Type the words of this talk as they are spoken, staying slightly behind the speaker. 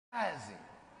rising.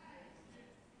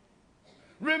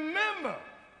 Remember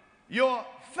your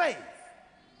faith.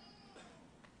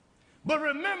 But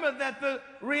remember that the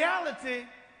reality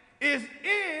is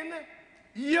in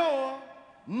your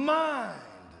mind.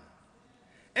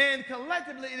 And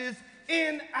collectively, it is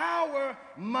in our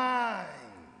minds.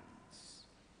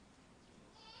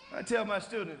 I tell my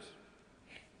students,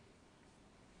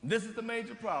 this is the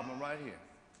major problem right here.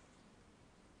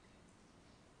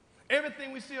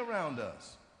 Everything we see around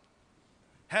us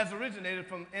has originated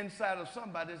from inside of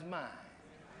somebody's mind.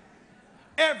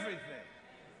 Everything.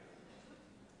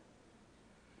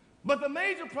 But the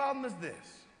major problem is this.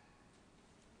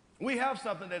 We have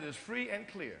something that is free and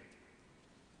clear,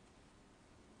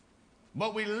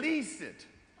 but we lease it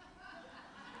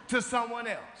to someone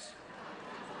else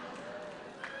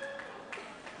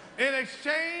in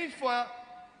exchange for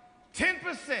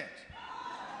 10%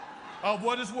 of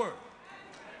what it's worth.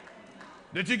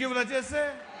 Did you get what I just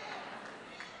said?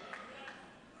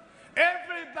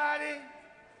 Everybody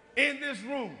in this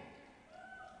room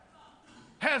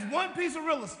has one piece of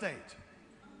real estate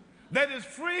that is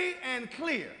free and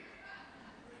clear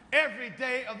every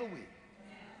day of the week.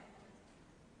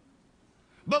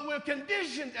 But we're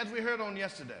conditioned, as we heard on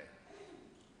yesterday,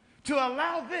 to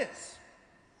allow this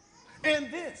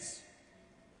and this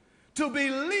to be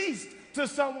leased to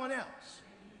someone else,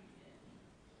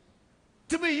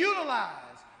 to be utilized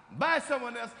by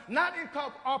someone else, not in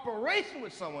cooperation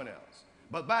with someone else,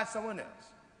 but by someone else,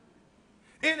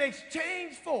 in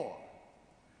exchange for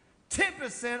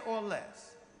 10% or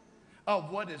less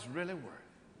of what it's really worth.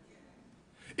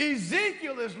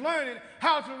 Ezekiel is learning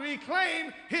how to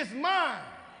reclaim his mind.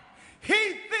 He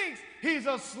thinks he's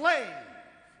a slave.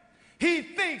 He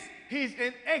thinks he's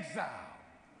in exile.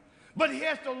 But he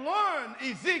has to learn,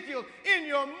 Ezekiel, in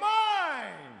your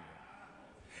mind.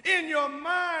 In your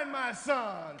mind, my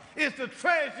son, is the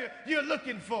treasure you're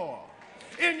looking for.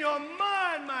 In your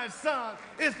mind, my son,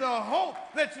 is the hope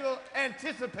that you're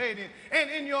anticipating. And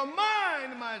in your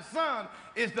mind, my son,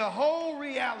 is the whole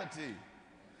reality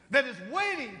that is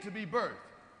waiting to be birthed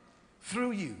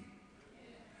through you.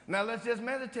 Now let's just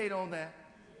meditate on that.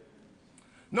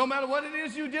 No matter what it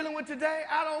is you're dealing with today,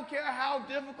 I don't care how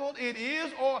difficult it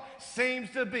is or seems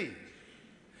to be.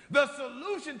 The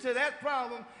solution to that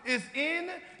problem is in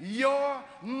your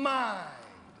mind.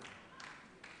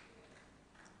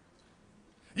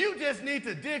 You just need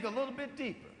to dig a little bit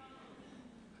deeper.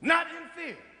 Not in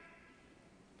fear,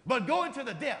 but go into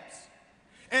the depths.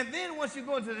 And then once you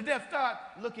go into the depths, start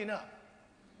looking up.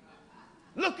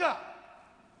 Look up.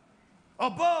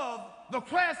 Above the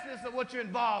crassness of what you're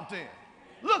involved in.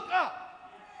 Look up.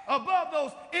 Above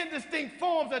those indistinct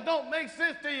forms that don't make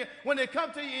sense to you when they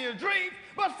come to you in your dreams,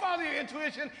 but follow your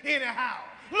intuition anyhow.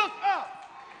 Look up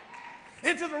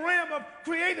into the realm of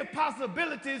creative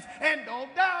possibilities and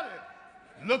don't doubt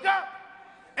it. Look up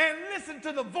and listen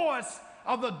to the voice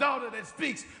of the daughter that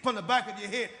speaks from the back of your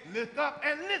head. Look up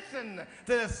and listen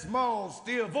to that small,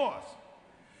 still voice.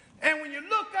 And when you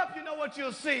look up, you know what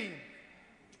you'll see?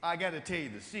 I got to tell you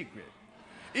the secret.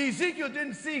 Ezekiel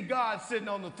didn't see God sitting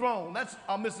on the throne. That's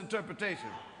a misinterpretation.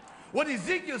 What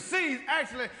Ezekiel sees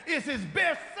actually is his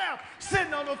best self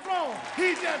sitting on the throne.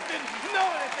 He just didn't know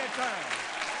it at that time.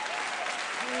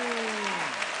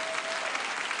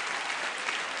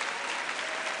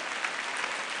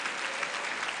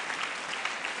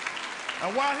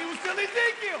 And while he was still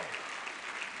Ezekiel,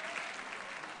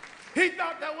 he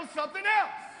thought that was something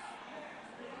else.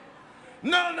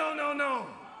 No, no, no, no.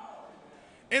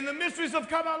 In the mysteries of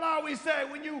Kabbalah, we say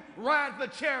when you ride the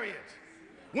chariot,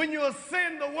 when you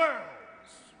ascend the worlds,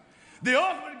 the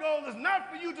ultimate goal is not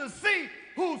for you to see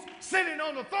who's sitting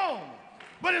on the throne,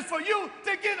 but it's for you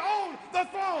to get on the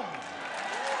throne.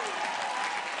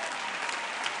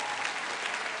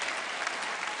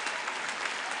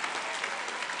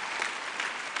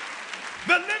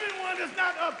 The living one is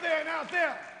not up there and out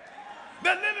there. The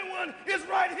living one is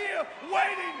right here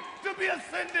waiting to be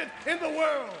ascended in the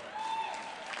world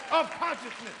of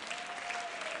consciousness.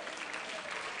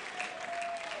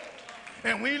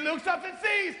 And when he looks up and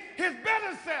sees his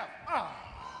better self,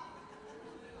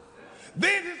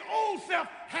 then his old self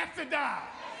has to die.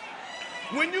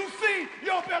 When you see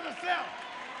your better self,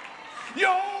 your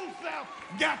old self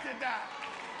got to die.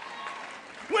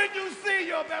 When you see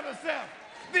your better self,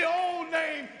 the old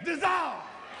name dissolves.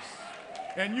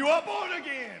 And you are born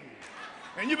again.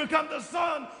 And you become the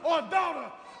son or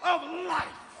daughter of life.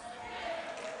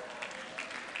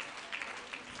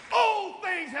 Old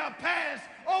things have passed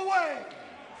away.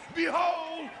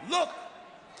 Behold, look,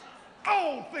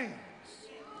 old things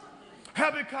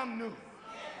have become new.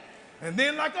 And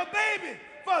then like a baby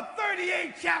for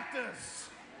 38 chapters,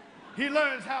 He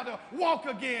learns how to walk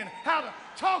again, how to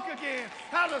talk again,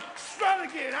 how to strut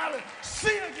again, how to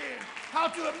see again, how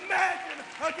to imagine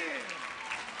again.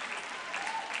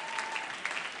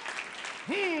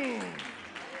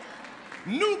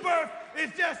 New birth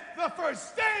is just the first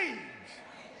stage.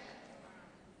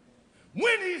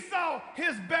 When he saw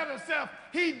his better self,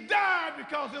 he died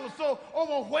because it was so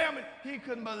overwhelming. He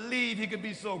couldn't believe he could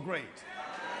be so great.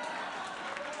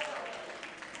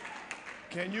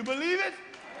 Can you believe it?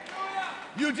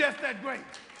 You're just that great.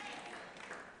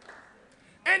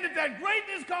 And if that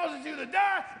greatness causes you to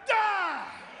die, die!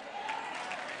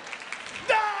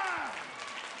 Die!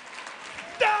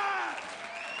 Die!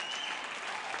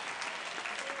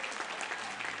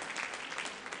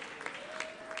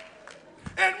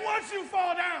 And once you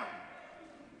fall down,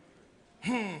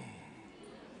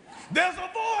 there's a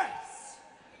voice.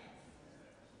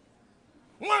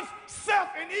 Once self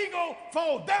and ego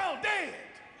fall down dead,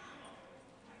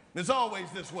 it's always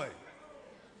this way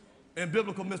in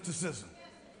biblical mysticism.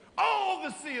 All the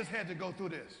seers had to go through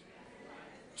this.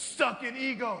 Stuck in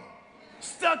ego,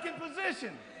 stuck in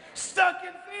position, stuck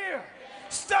in fear,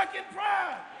 stuck in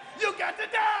pride. You got to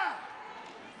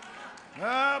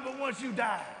die. But once you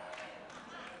die,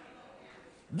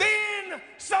 then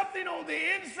something on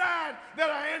the inside that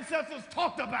our ancestors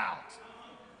talked about,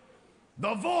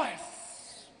 the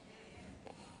voice.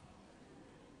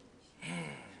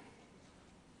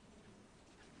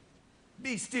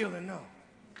 Be still and know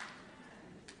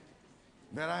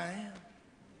that I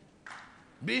am.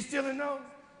 Be still and know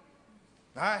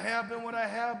I have been what I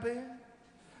have been.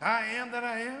 I am that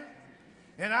I am.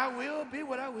 And I will be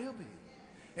what I will be.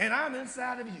 And I'm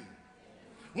inside of you.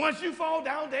 Once you fall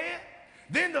down dead,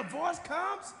 then the voice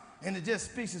comes and it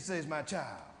just speaks and says, my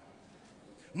child,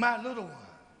 my little one,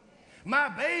 my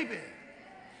baby,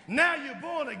 now you're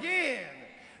born again.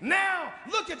 Now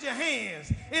look at your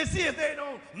hands and see if they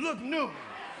don't look new.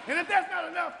 And if that's not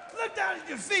enough, look down at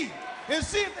your feet and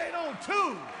see if they don't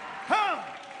too.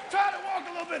 Try to walk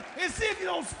a little bit and see if you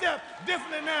don't step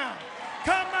differently now.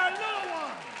 Come, my little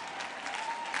one.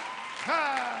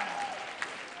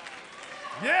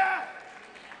 Yeah.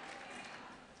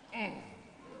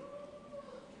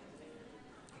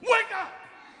 Wake up.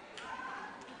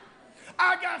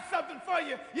 I got something for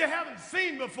you you haven't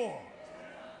seen before.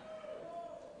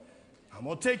 I'm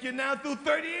going to take you now through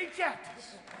 38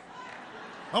 chapters.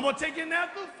 I'm going to take you now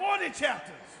through 40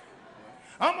 chapters.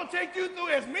 I'm going to take you through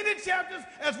as many chapters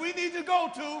as we need to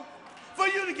go to for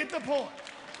you to get the point.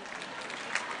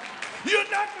 You're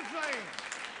not the same.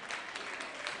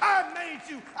 I made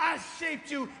you. I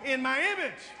shaped you in my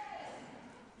image.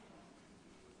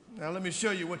 Now let me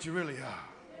show you what you really are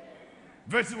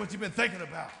versus what you've been thinking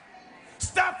about.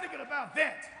 Stop thinking about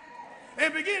that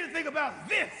and begin to think about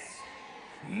this.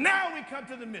 Now we come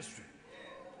to the mystery.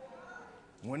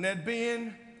 When that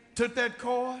being took that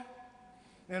cord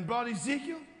and brought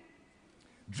Ezekiel,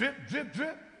 drip, drip,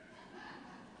 drip,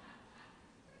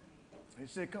 he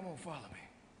said, come on, follow me.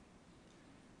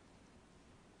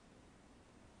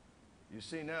 You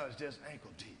see, now it's just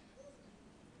ankle deep.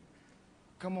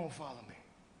 Come on, follow me.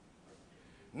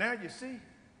 Now you see,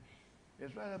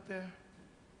 it's right up there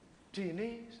to your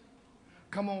knees.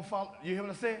 Come on, follow. You hear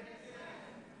what I said?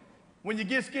 When you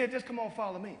get scared, just come on,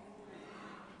 follow me.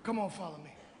 Come on, follow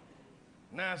me.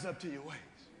 Now it's up to your waist.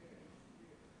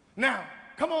 Now,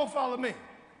 come on, follow me.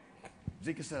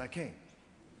 Ezekiel said, I can't.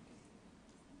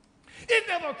 It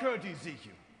never occurred to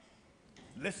Ezekiel.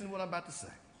 Listen to what I'm about to say.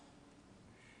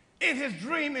 In his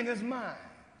dream, in his mind,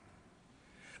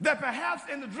 that perhaps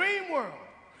in the dream world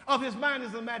of his mind,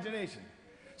 his imagination,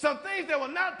 some things that were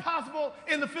not possible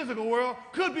in the physical world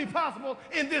could be possible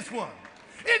in this one.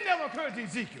 It never occurred to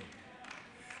Ezekiel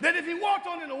that if he walked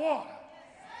on in the water,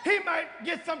 he might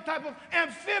get some type of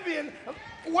amphibian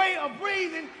way of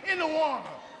breathing in the water.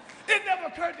 It never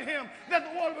occurred to him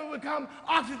that the water would become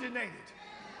oxygenated.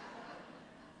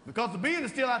 Because the being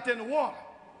is still out there in the water.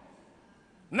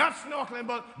 Not snorkeling,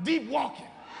 but deep walking.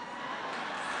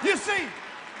 You see?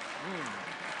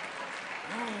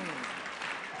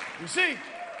 You see?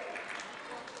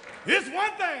 It's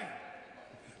one thing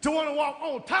to want to walk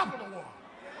on top of the water.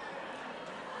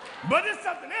 But it's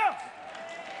something else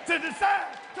to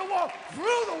decide to walk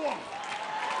through the water.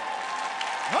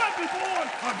 I'd be born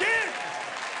again.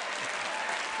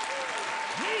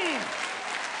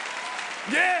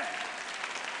 Yeah.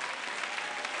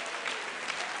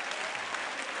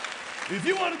 If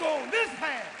you want to go on this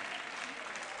path,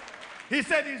 he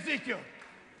said to Ezekiel,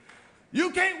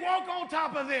 you can't walk on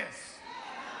top of this.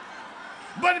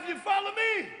 But if you follow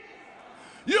me,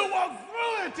 you'll walk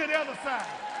through it to the other side.